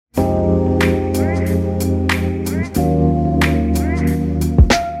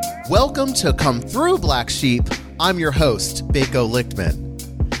Welcome to Come Through, Black Sheep. I'm your host, Bako Lichtman.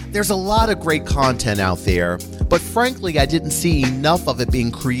 There's a lot of great content out there, but frankly, I didn't see enough of it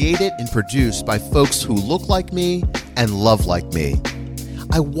being created and produced by folks who look like me and love like me.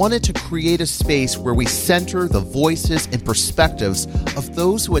 I wanted to create a space where we center the voices and perspectives of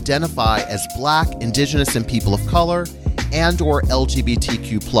those who identify as Black, Indigenous, and people of color, and or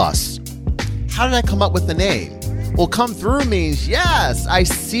LGBTQ+. How did I come up with the name? Well, come through means, yes, I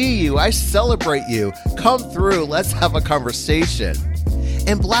see you, I celebrate you. Come through, let's have a conversation.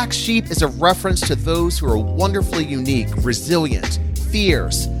 And Black Sheep is a reference to those who are wonderfully unique, resilient,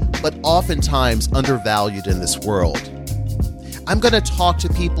 fierce, but oftentimes undervalued in this world. I'm going to talk to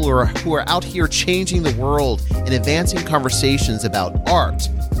people who are out here changing the world and advancing conversations about art,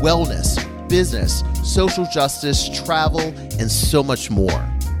 wellness, business, social justice, travel, and so much more.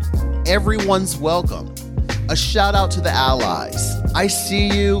 Everyone's welcome. A shout out to the allies. I see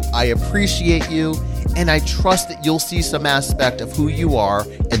you, I appreciate you, and I trust that you'll see some aspect of who you are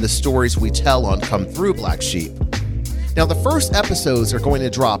in the stories we tell on Come Through, Black Sheep. Now, the first episodes are going to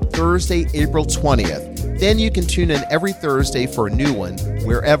drop Thursday, April 20th. Then you can tune in every Thursday for a new one,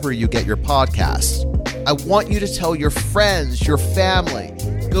 wherever you get your podcasts. I want you to tell your friends, your family.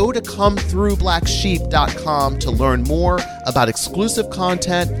 Go to comethroughblacksheep.com to learn more about exclusive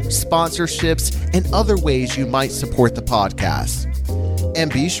content, sponsorships, and other ways you might support the podcast. And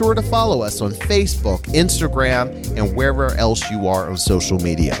be sure to follow us on Facebook, Instagram, and wherever else you are on social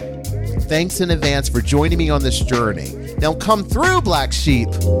media. Thanks in advance for joining me on this journey. Now come through, Black Sheep!